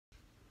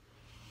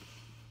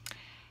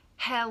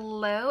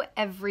Hello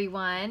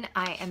everyone,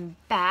 I am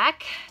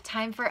back.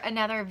 Time for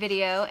another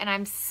video and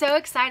I'm so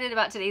excited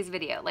about today's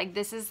video.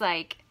 This is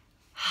I'm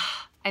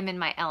in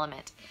my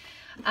element.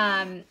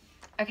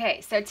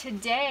 Okay, so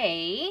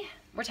today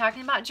we're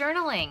talking about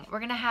journaling. We're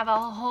gonna have a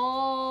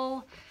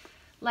whole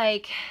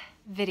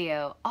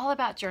video all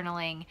about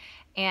journaling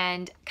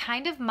and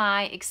kind of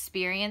my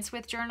experience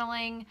with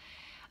journaling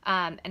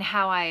and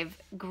how I've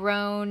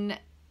grown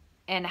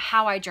and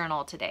how I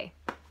journal today.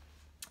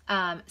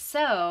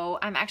 So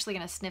I'm actually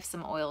going to sniff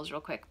some oils real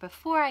quick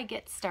before I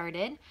get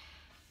started.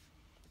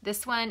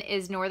 This one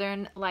is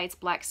Northern Lights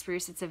Black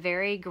Spruce. It's a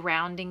very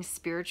grounding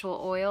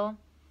spiritual oil.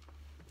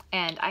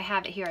 And I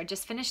have it here. I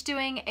just finished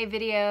doing a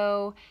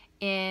video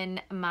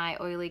in my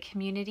oily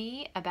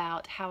community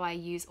about how I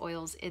use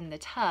oils in the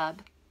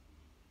tub.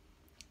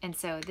 And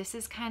so this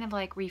is kind of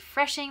like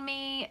refreshing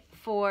me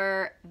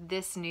for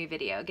this new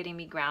video, getting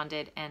me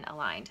grounded and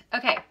aligned.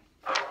 Okay,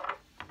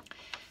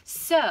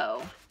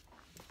 so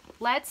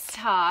let's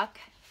talk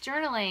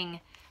journaling.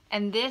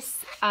 And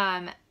this,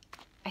 I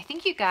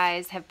think you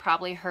guys have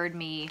probably heard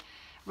me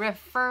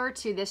refer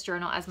to this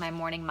journal as my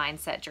morning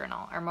mindset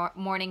journal or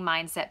morning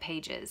mindset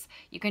pages.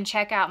 You can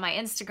check out my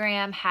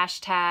Instagram,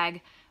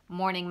 hashtag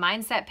morning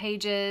mindset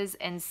pages,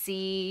 and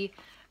see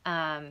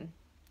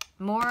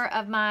more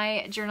of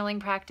my journaling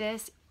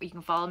practice. You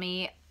can follow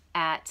me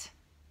at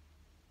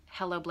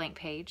hello blank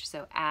page,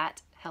 so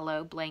at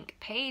hello blank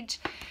page.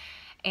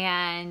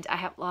 And I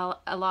have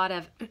a lot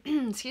of,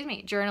 excuse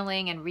me,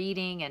 journaling and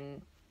reading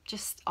and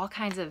just all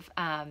kinds of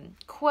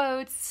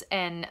quotes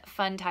and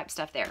fun type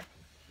stuff there.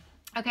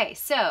 Okay,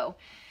 so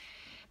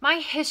my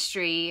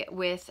history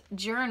with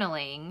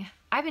journaling,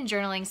 I've been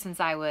journaling since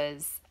I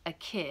was a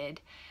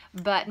kid,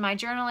 but my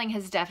journaling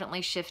has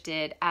definitely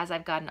shifted as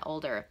I've gotten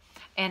older.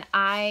 And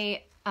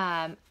I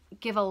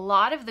give a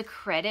lot of the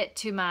credit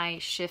to my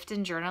shift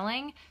in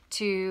journaling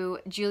to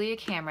Julia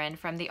Cameron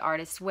from The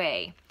Artist's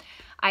Way.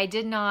 I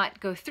did not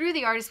go through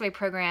the Artist's Way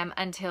program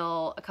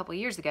until a couple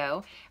years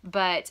ago,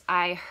 but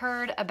I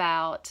heard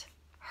about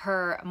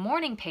her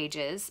morning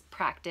pages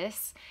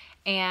practice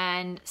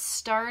and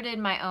started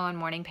my own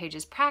morning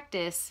pages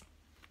practice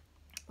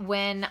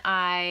when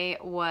I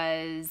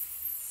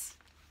was,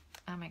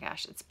 oh my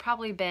gosh, it's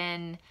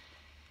been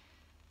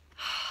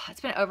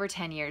over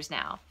 10 years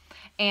now.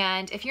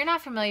 And if you're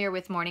not familiar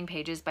with Morning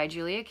Pages by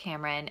Julia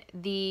Cameron,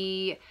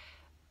 the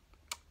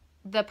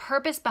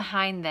purpose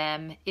behind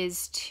them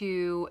is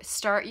to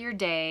start your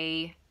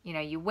day. You know,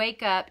 you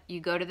wake up,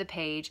 you go to the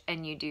page,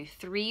 and you do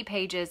 3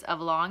 pages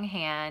of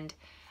longhand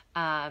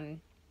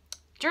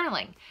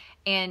journaling.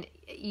 And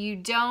you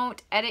don't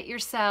edit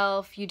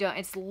yourself.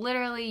 It's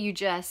literally, you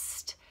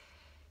just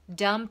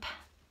dump.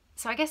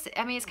 So I guess,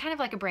 it's kind of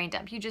like a brain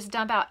dump. You just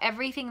dump out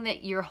everything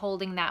that you're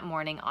holding that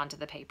morning onto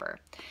the paper.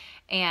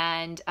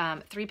 And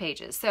 3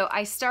 pages. So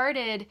I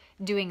started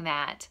doing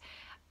that.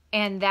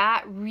 And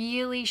that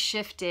really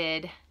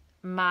shifted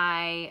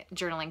my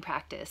journaling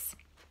practice.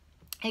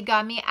 It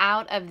got me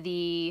out of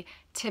the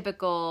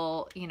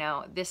typical,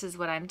 this is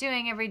what I'm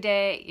doing every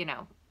day,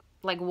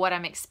 what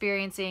I'm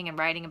experiencing and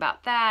writing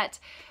about that,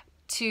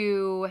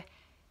 to,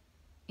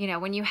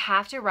 when you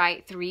have to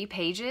write 3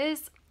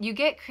 pages, you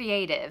get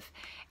creative.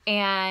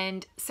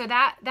 And so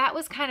that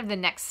was kind of the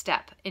next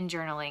step in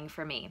journaling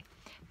for me.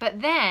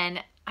 But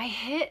then I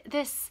hit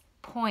this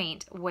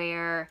point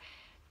where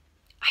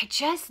I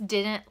just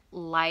didn't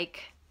I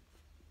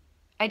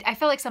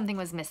felt like something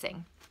was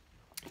missing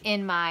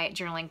in my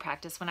journaling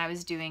practice when I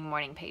was doing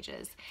morning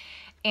pages.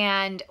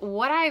 And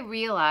what I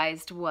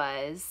realized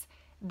was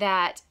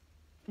that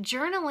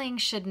journaling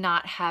should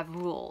not have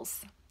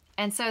rules.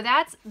 And so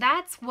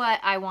that's what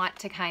I want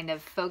to kind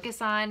of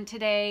focus on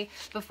today.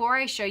 Before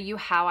I show you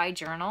how I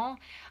journal,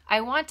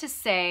 I want to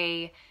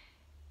say,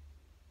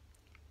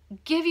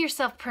 give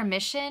yourself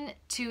permission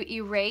to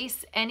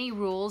erase any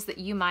rules that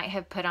you might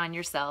have put on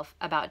yourself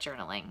about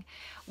journaling.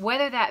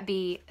 Whether that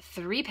be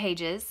 3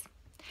 pages,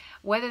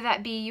 whether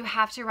that be you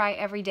have to write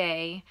every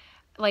day,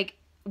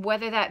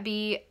 whether that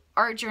be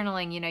art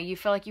journaling, you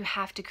feel like you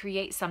have to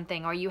create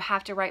something, or you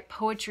have to write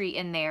poetry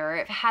in there, or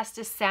it has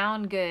to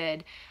sound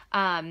good.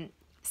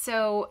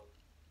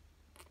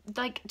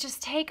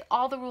 Just take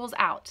all the rules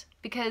out,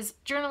 because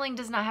journaling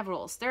does not have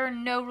rules. There are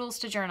no rules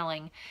to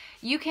journaling.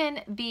 You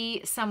can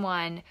be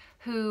someone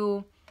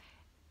who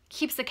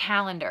keeps a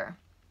calendar,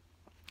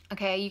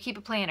 okay? You keep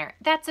a planner.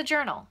 That's a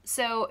journal.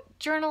 So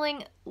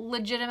journaling,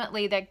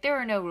 legitimately, there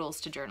are no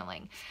rules to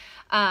journaling.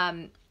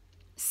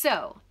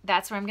 So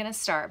that's where I'm going to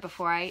start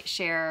before I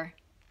share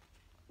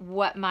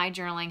what my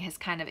journaling has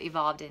kind of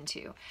evolved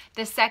into.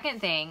 The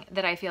second thing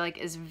that I feel like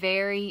is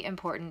very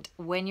important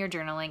when you're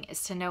journaling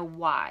is to know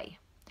why.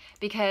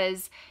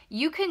 Because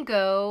you can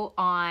go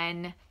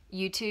on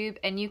YouTube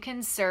and you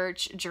can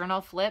search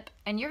journal flip,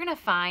 and you're going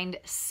to find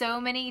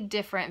so many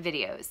different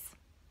videos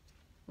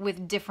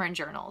with different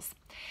journals.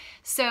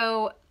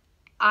 So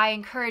I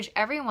encourage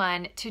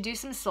everyone to do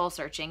some soul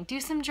searching, do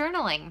some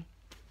journaling.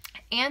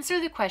 Answer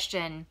the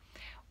question,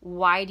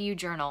 why do you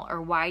journal,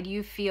 or why do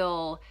you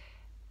feel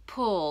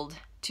pulled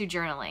to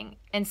journaling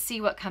and see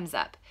what comes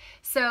up.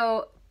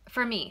 So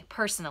for me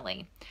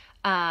personally,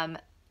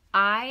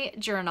 I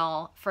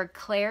journal for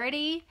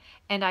clarity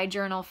and I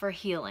journal for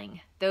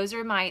healing. Those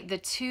are the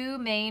two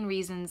main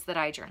reasons that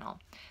I journal.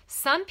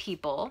 Some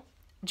people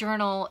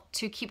journal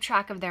to keep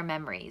track of their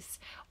memories,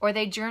 or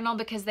they journal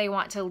because they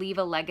want to leave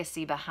a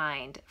legacy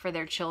behind for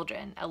their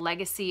children, a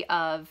legacy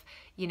of,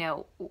 you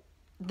know,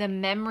 the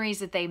memories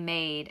that they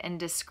made and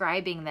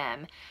describing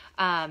them.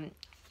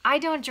 I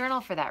don't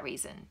journal for that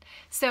reason.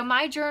 So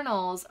my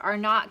journals are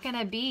not going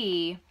to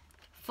be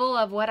full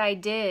of what I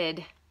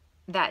did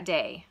that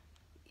day.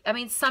 I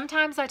mean,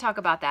 sometimes I talk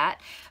about that,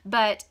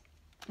 but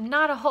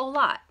not a whole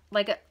lot.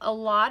 Like a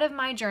lot of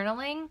my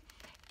journaling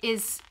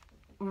is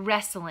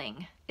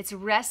wrestling. It's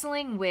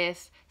wrestling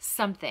with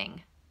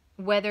something,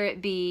 whether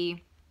it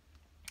be,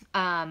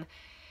 I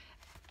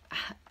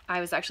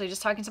was actually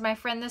just talking to my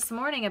friend this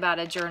morning about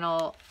a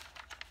journal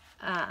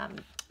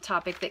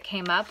topic that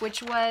came up,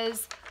 which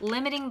was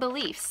limiting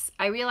beliefs.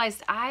 I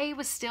realized I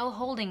was still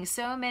holding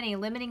so many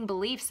limiting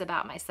beliefs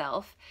about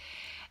myself,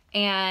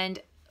 and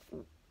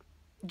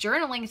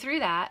journaling through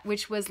that,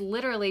 which was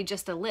literally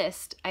just a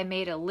list. I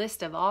made a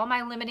list of all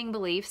my limiting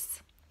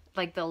beliefs,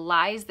 like the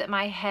lies that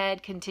my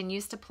head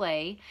continues to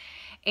play.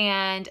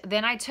 And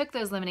then I took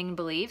those limiting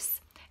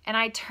beliefs and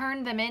I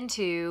turned them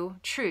into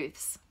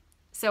truths.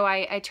 So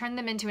I turned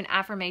them into an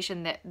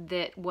affirmation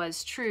that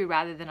was true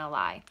rather than a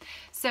lie.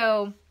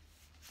 So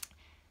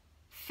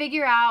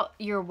figure out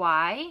your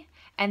why,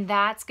 and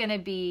that's going to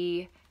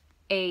be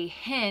a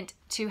hint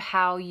to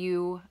how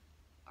you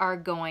are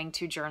going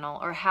to journal,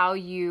 or how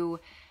you,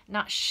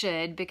 not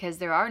should, because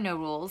there are no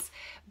rules,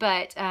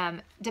 but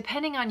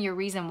depending on your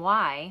reason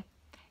why,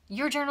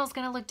 your journal is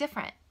going to look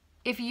different.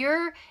 If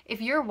your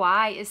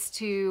why is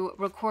to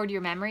record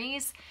your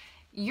memories,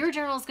 your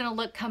journal is going to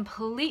look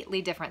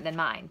completely different than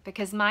mine,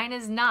 because mine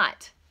is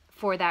not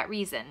for that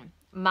reason.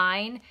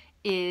 Mine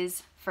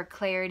is for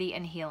clarity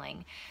and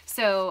healing.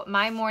 So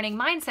my morning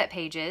mindset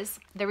pages,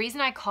 the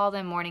reason I call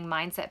them morning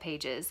mindset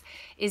pages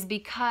is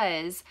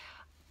because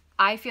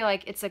I feel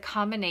like it's a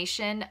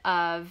combination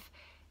of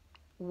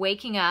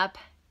waking up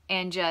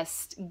and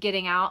just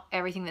getting out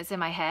everything that's in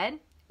my head,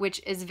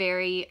 which is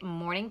very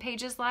morning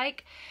pages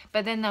like.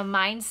 But then the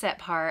mindset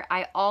part,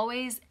 I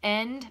always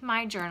end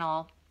my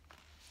journal,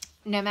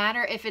 no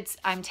matter if it's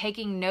I'm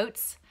taking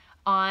notes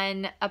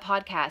on a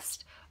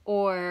podcast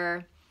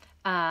or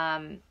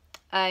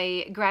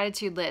a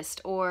gratitude list,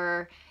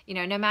 or, you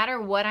know, no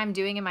matter what I'm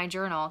doing in my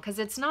journal, because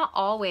it's not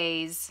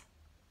always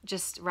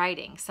just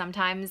writing.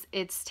 Sometimes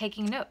it's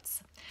taking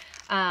notes.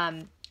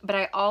 But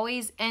I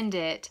always end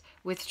it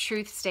with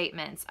truth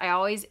statements. I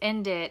always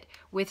end it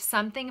with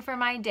something for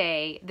my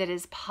day that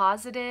is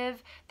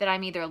positive, that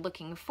I'm either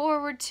looking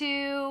forward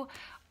to,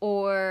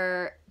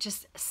 or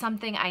just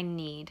something I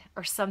need,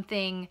 or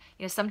something,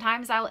 you know,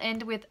 sometimes I'll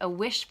end with a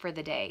wish for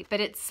the day, but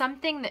it's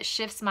something that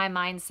shifts my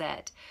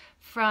mindset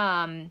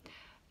from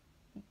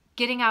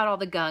getting out all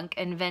the gunk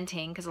and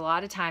venting, because a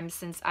lot of times,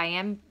 since I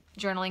am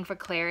journaling for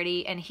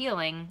clarity and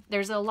healing,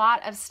 there's a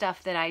lot of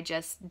stuff that I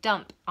just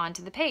dump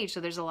onto the page.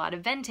 So there's a lot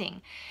of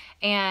venting,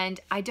 and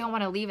I don't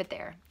want to leave it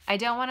there. I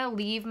don't want to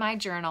leave my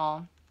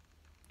journal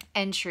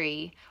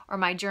entry or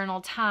my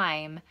journal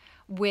time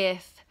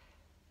with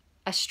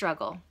a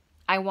struggle.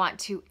 I want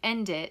to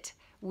end it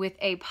with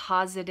a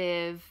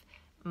positive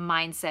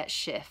mindset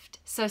shift.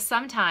 So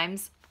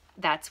sometimes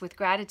that's with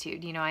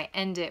gratitude. You know, I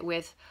end it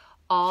with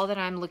all that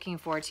I'm looking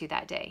forward to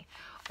that day,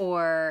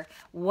 or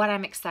what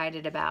I'm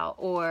excited about,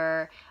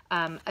 or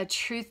a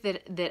truth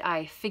that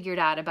I figured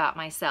out about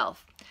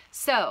myself.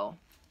 So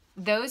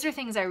those are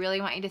things I really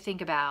want you to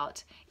think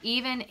about,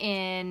 even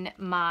in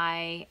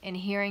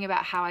hearing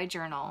about how I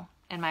journal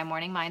and my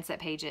morning mindset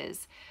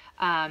pages.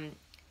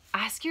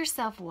 Ask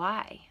yourself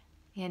why,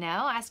 you know,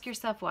 ask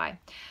yourself why.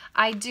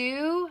 I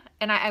do,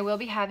 and I will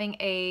be having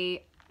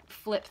a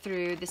flip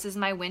through. This is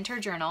my winter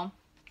journal.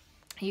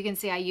 You can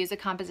see I use a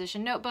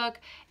composition notebook,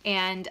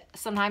 and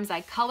sometimes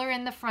I color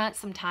in the front,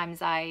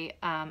 sometimes I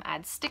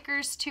add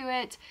stickers to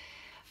it.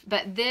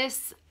 But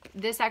this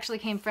actually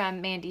came from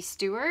Mandy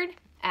Stewart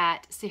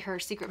at her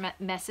Secret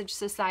Message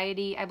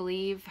Society. I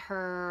believe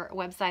her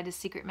website is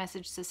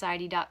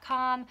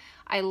secretmessagesociety.com.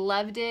 I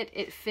loved it.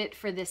 It fit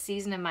for this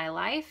season of my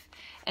life,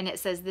 and it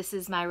says, "This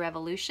is my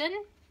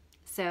revolution."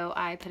 So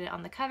I put it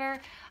on the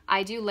cover.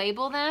 I do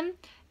label them.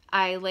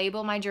 I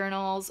label my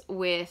journals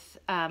with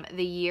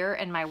the year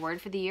and my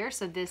word for the year.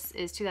 So this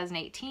is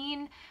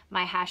 2018.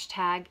 My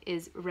hashtag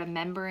is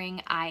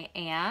remembering I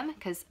am,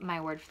 because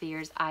my word for the year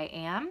is I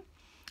am.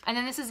 And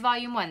then this is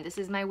volume 1. This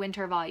is my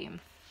winter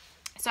volume.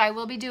 So I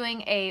will be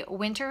doing a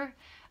winter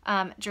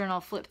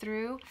journal flip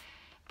through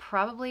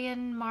probably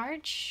in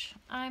March,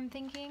 I'm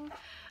thinking.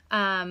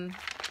 I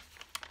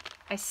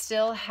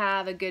still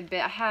have a good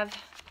bit. I have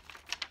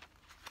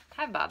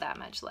about that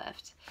much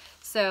left.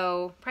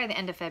 So probably the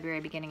end of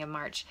February, beginning of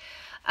March.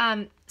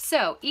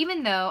 So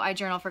even though I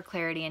journal for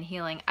clarity and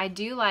healing, I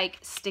do like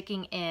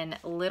sticking in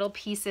little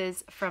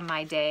pieces from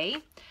my day.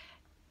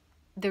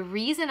 The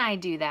reason I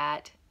do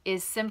that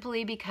is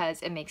simply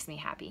because it makes me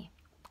happy.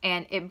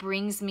 and it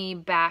brings me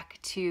back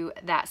to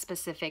that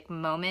specific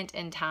moment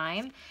in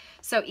time.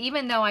 So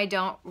even though I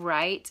don't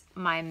write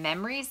my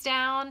memories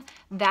down,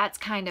 that's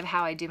kind of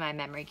how I do my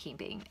memory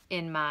keeping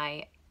in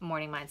my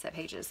morning mindset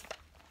pages.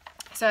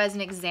 So as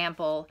an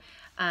example,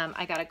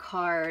 I got a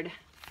card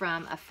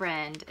from a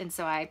friend, and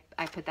so I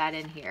put that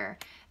in here.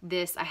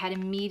 I had a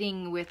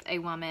meeting with a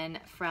woman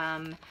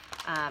from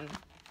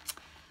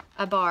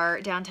a bar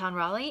downtown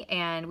Raleigh,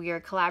 and we are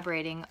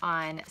collaborating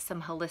on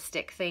some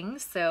holistic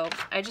things. So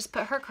I just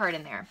put her card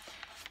in there.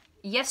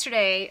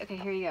 Yesterday, okay,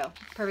 here you go.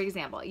 Perfect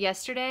example.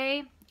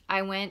 Yesterday,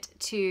 I went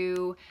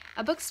to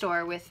a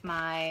bookstore with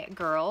my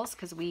girls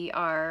because we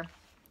are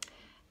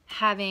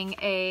having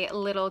a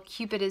little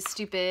Cupid is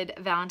Stupid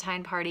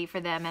Valentine party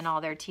for them and all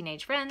their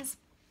teenage friends.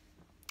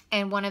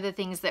 And one of the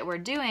things that we're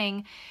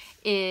doing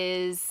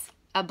is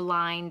a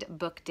blind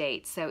book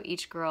date. So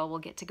each girl will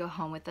get to go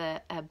home with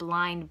a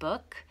blind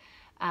book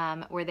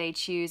where they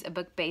choose a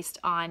book based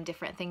on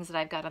different things that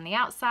I've got on the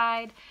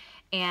outside.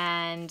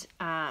 And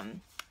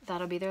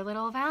that'll be their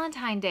little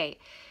Valentine date.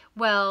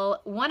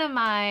 Well, one of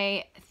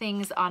my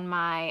things on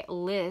my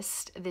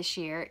list this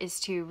year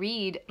is to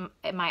read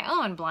my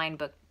own blind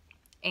book.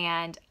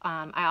 And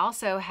I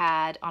also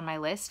had on my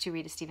list to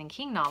read a Stephen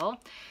King novel.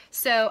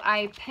 So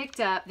I picked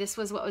up, this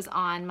was what was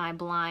on my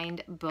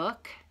blind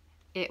book.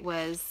 It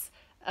was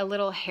a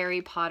little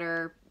Harry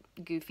Potter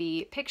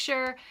goofy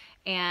picture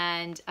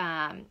and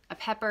a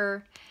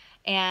pepper.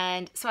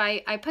 And so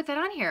I put that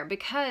on here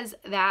because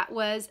that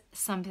was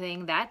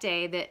something that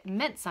day that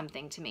meant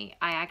something to me.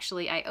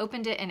 I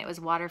opened it and it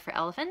was Water for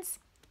Elephants.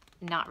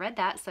 Not read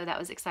that, so that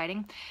was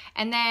exciting.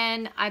 And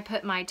then I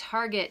put my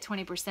Target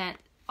 20%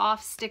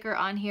 off sticker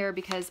on here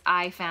because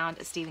I found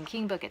a Stephen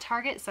King book at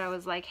Target. So I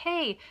was like,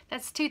 hey,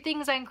 that's 2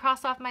 things I can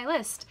cross off my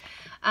list.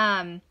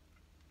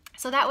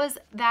 So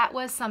that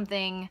was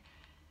something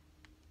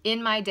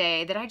in my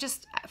day that I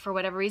just, for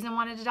whatever reason,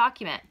 wanted to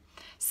document.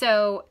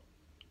 So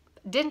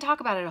didn't talk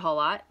about it a whole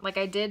lot. Like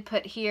I did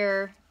put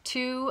here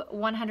 2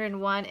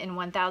 101 and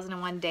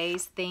 1001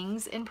 days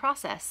things in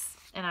process.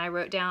 And I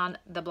wrote down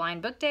the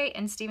blind book date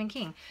and Stephen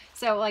King.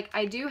 So like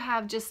I do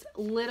have just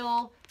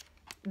little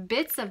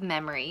bits of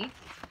memory,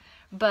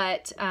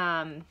 but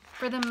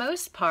for the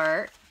most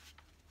part,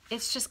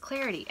 it's just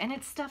clarity. And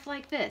it's stuff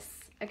like this,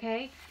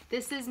 okay?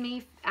 This is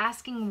me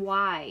asking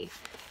why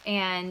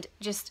and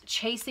just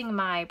chasing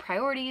my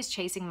priorities,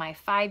 chasing my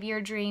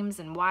 5-year dreams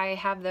and why I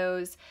have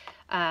those,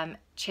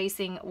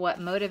 chasing what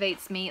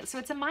motivates me. So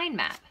it's a mind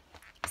map.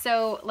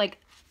 So like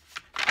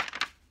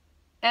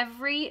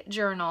every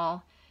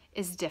journal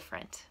is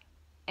different.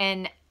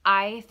 And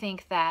I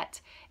think that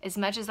as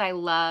much as I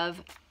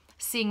love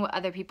seeing what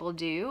other people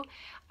do,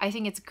 I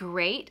think it's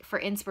great for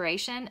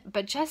inspiration,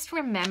 but just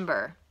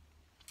remember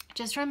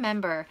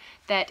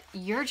that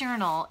your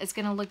journal is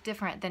going to look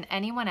different than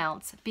anyone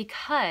else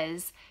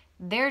because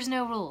there's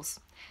no rules.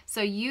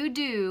 So you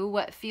do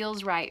what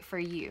feels right for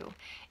you.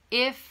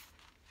 If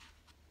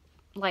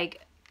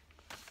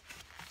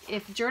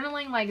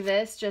journaling like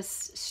this,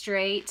 just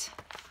straight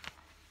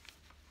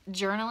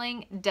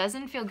journaling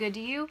doesn't feel good to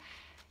you,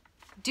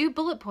 do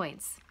bullet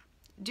points.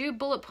 Do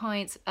bullet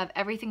points of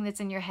everything that's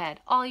in your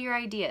head, all your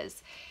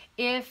ideas.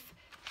 If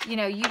you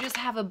just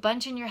have a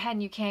bunch in your head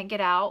and you can't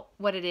get out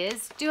what it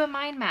is, do a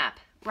mind map.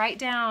 Write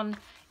down,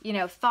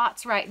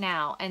 thoughts right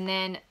now, and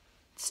then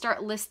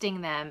start listing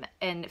them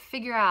and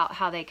figure out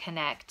how they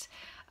connect.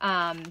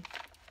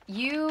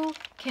 You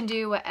can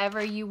do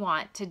whatever you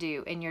want to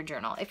do in your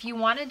journal. If you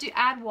wanted to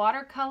add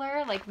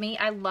watercolor, like me,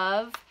 I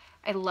love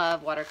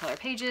watercolor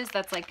pages.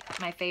 That's like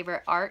my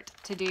favorite art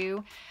to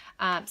do.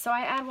 So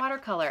I add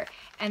watercolor.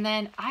 And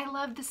then I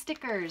love the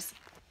stickers.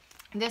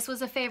 This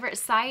was a favorite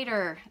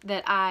cider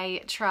that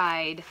I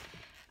tried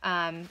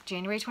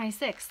January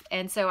 26th.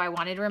 And so I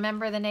wanted to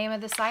remember the name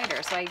of the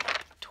cider. So I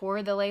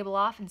tore the label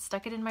off and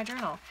stuck it in my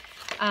journal.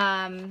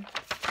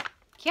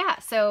 Yeah,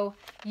 so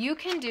you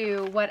can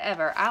do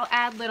whatever. I'll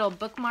add little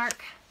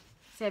bookmark.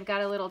 See, I've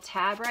got a little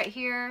tab right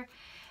here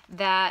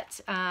that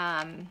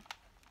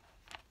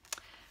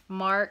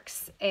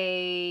marks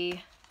a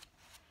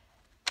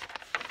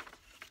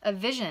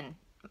vision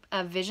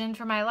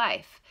for my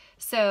life.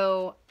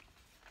 So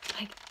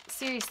like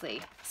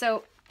seriously.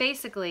 So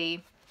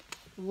basically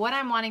what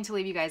I'm wanting to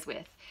leave you guys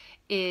with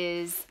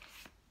is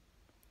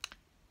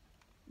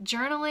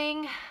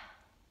journaling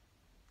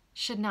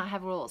should not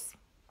have rules.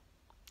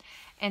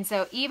 And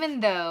so even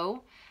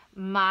though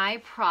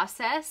my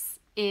process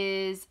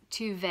is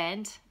to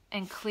vent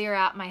and clear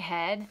out my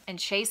head and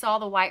chase all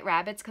the white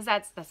rabbits, because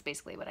that's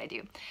basically what I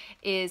do,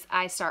 is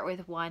I start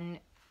with one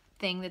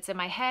thing that's in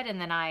my head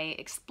and then I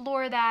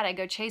explore that. I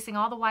go chasing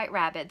all the white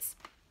rabbits,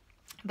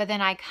 but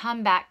then I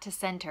come back to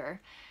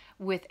center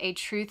with a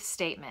truth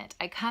statement.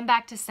 I come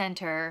back to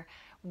center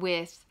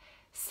with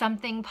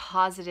something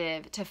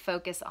positive to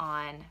focus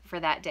on for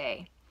that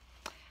day.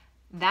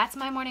 That's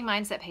my morning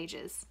mindset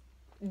pages.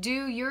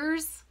 Do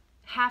yours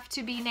have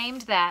to be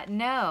named that?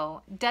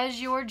 No. Does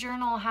your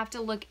journal have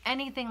to look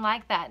anything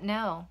like that?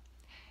 No.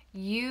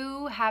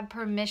 You have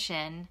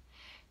permission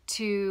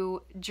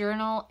to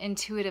journal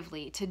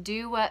intuitively, to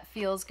do what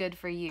feels good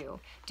for you.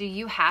 Do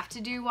you have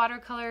to do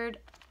watercolored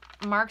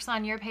marks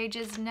on your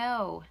pages?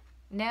 No,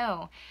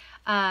 no.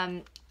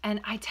 And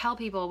I tell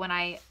people when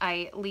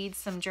I lead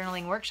some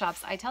journaling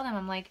workshops, I tell them,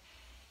 I'm like,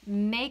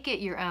 make it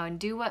your own.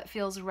 Do what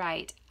feels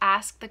right.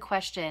 Ask the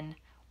question,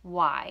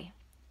 why?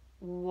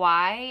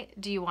 Why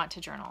do you want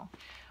to journal?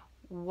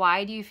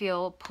 Why do you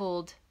feel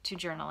pulled to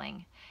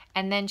journaling?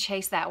 And then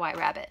chase that white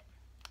rabbit.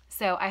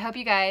 So I hope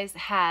you guys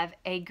have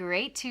a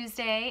great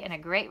Tuesday and a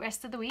great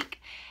rest of the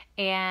week.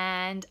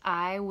 And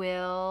I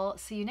will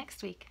see you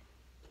next week.